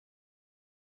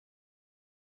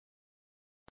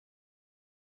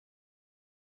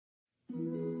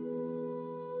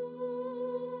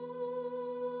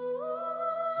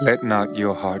Let not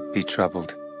your heart be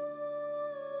troubled.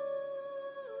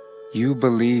 You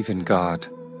believe in God.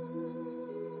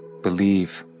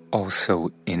 Believe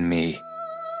also in me.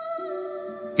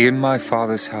 In my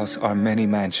Father's house are many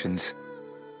mansions.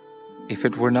 If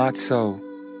it were not so,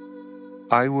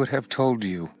 I would have told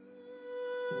you.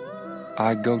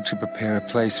 I go to prepare a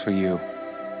place for you.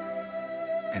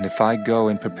 And if I go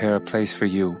and prepare a place for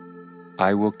you,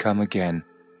 I will come again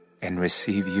and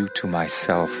receive you to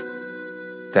myself,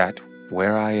 that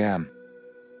where I am,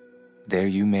 there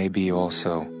you may be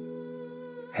also.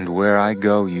 And where I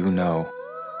go you know,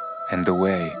 and the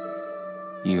way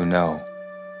you know.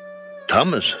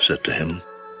 Thomas said to him,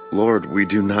 Lord, we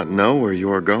do not know where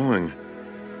you are going,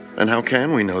 and how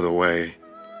can we know the way?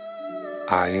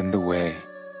 I am the way,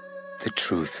 the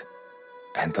truth,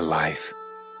 and the life.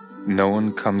 No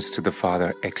one comes to the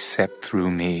Father except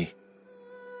through me.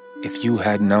 If you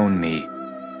had known me,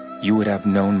 you would have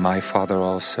known my Father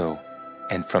also,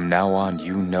 and from now on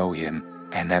you know him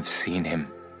and have seen him.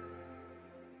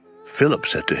 Philip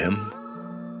said to him,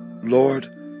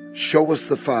 Lord, show us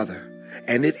the Father,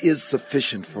 and it is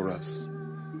sufficient for us.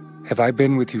 Have I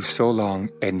been with you so long,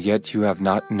 and yet you have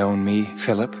not known me,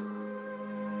 Philip?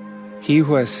 He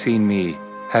who has seen me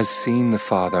has seen the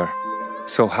Father.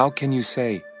 So how can you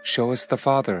say, show us the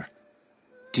Father?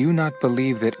 Do you not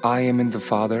believe that I am in the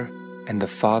Father, and the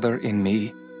Father in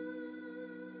me?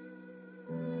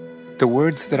 The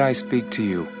words that I speak to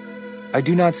you, I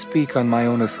do not speak on my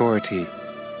own authority,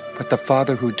 but the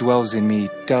Father who dwells in me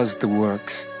does the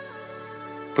works.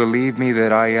 Believe me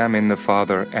that I am in the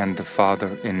Father and the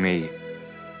Father in me,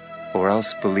 or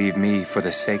else believe me for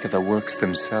the sake of the works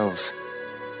themselves.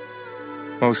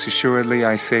 Most assuredly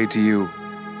I say to you,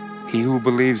 he who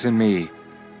believes in me,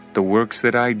 the works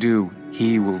that I do,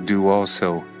 he will do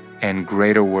also, and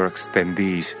greater works than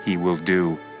these he will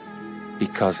do,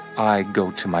 because I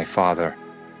go to my Father.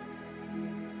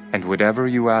 And whatever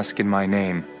you ask in my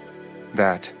name,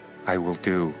 that I will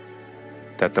do,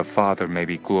 that the Father may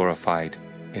be glorified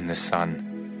in the Son.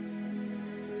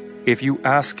 If you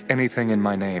ask anything in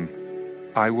my name,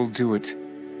 I will do it.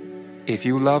 If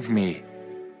you love me,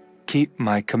 keep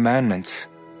my commandments.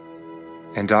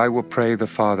 And I will pray the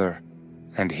Father,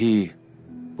 and he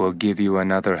will give you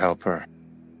another helper,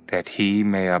 that he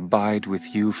may abide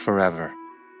with you forever,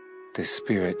 the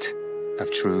Spirit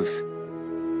of truth,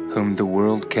 whom the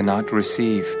world cannot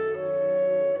receive,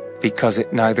 because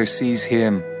it neither sees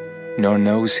him nor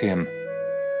knows him.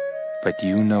 But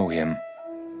you know him,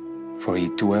 for he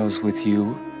dwells with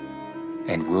you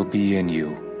and will be in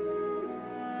you.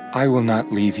 I will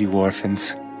not leave you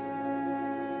orphans.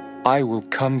 I will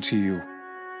come to you.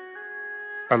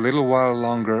 A little while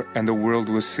longer, and the world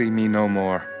will see me no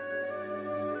more.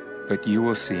 But you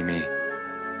will see me.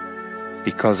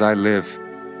 Because I live,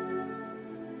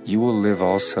 you will live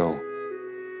also.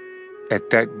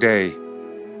 At that day,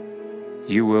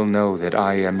 you will know that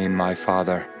I am in my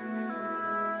Father,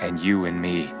 and you in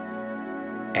me,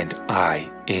 and I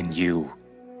in you.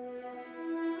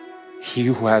 He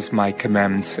who has my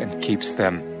commandments and keeps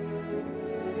them,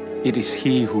 it is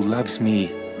he who loves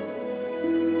me.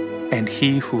 And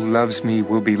he who loves me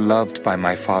will be loved by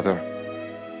my Father,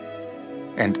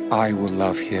 and I will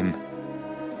love him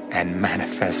and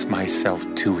manifest myself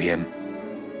to him.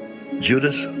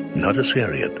 Judas, not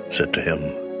Iscariot, said to him,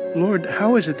 Lord,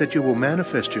 how is it that you will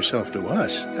manifest yourself to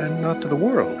us and not to the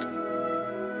world?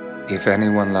 If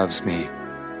anyone loves me,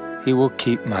 he will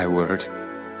keep my word,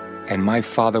 and my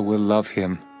Father will love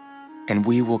him, and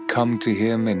we will come to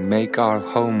him and make our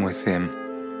home with him.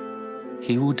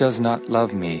 He who does not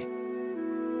love me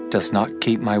does not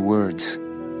keep my words,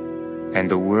 and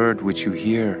the word which you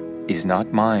hear is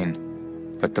not mine,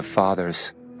 but the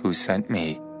Father's who sent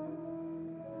me.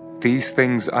 These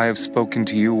things I have spoken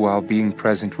to you while being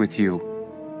present with you.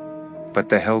 But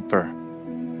the Helper,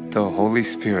 the Holy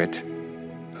Spirit,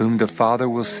 whom the Father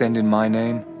will send in my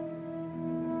name,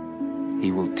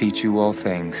 he will teach you all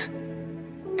things,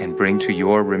 and bring to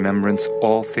your remembrance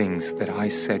all things that I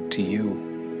said to you.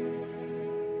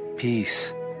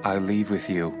 Peace I leave with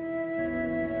you.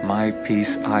 My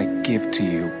peace I give to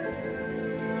you.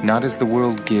 Not as the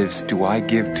world gives do I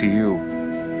give to you.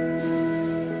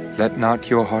 Let not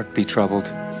your heart be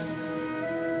troubled,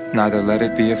 neither let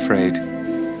it be afraid.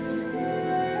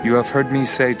 You have heard me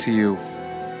say to you,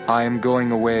 I am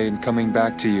going away and coming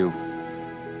back to you.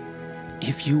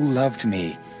 If you loved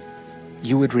me,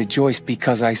 you would rejoice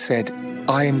because I said,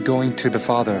 I am going to the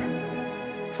Father,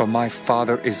 for my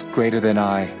Father is greater than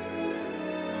I.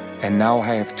 And now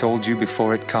I have told you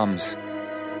before it comes,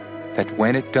 that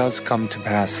when it does come to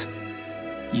pass,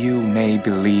 you may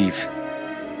believe.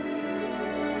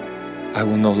 I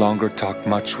will no longer talk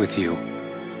much with you,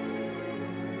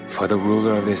 for the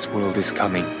ruler of this world is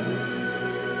coming,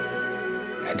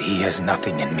 and he has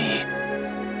nothing in me,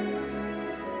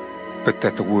 but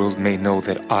that the world may know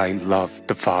that I love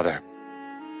the Father.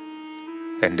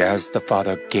 And as the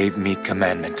Father gave me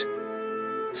commandment,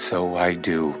 so I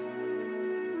do.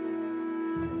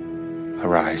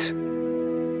 Arise.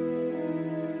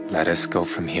 Let us go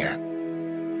from here.